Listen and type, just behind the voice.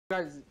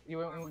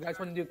You guys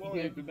want to do Well,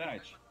 community? the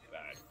match.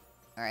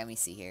 Alright, let me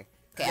see here.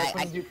 You Okay, guys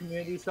want to do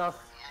community stuff?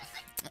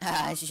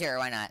 sure,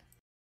 why not?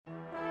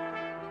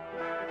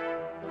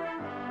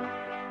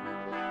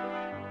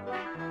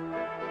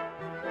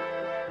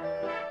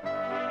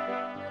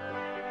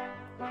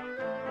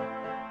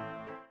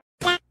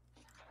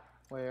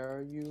 Where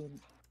are you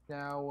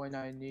now when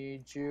I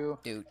need you?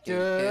 Do,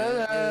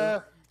 Da,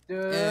 da,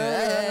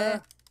 da,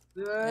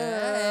 da.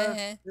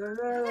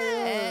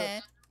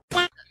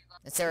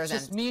 The server's It's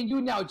just on. me and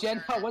you now, Jen.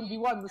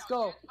 1v1, let's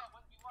go.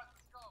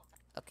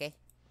 Okay.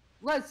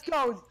 Let's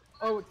go.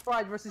 Oh, it's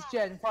Pride versus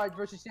Jen. Pride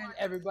versus Jen.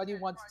 Everybody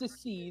wants to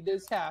see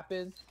this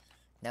happen.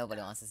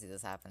 Nobody wants to see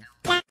this happen.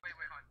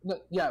 No,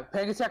 yeah,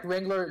 Panic Attack,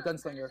 Wrangler,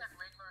 Gunslinger.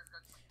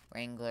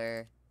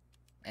 Wrangler,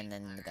 and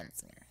then the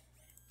Gunslinger.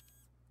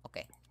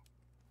 Okay.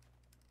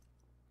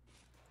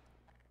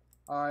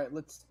 Alright,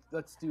 let's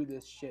do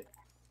this shit.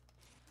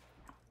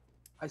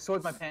 I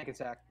sold my Panic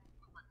Attack.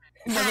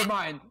 Never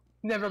mind.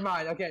 Never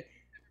mind. Okay.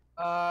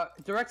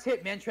 Direct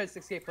hit, Mantread's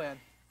escape plan.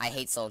 I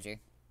hate Soldier.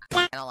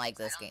 I don't like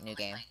this new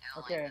game.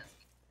 Okay.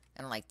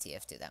 I don't like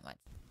TF2 that much.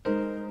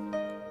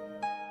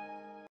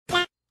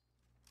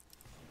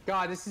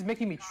 God, this is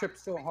making me trip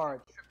so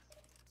hard.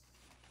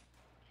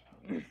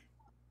 I'm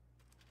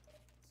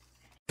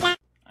You know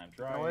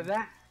trying. what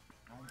that?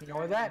 You know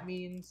what that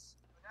means?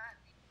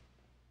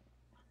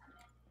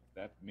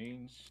 That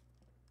means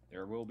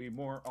there will be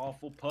more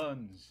awful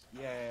puns.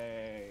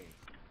 Yay!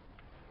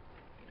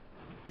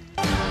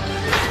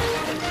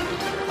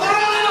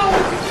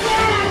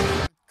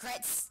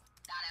 Crits!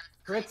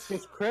 Crits,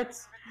 his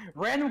crits.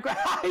 Random.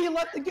 He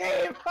left the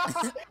game.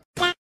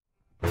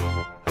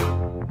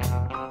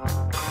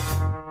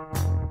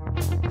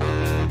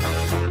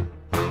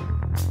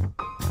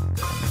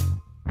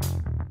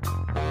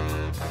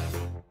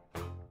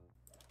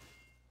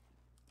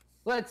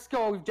 Let's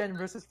go, Jen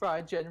versus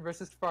Fried. Jen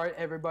versus Fried.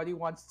 Everybody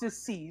wants to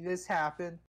see this happen.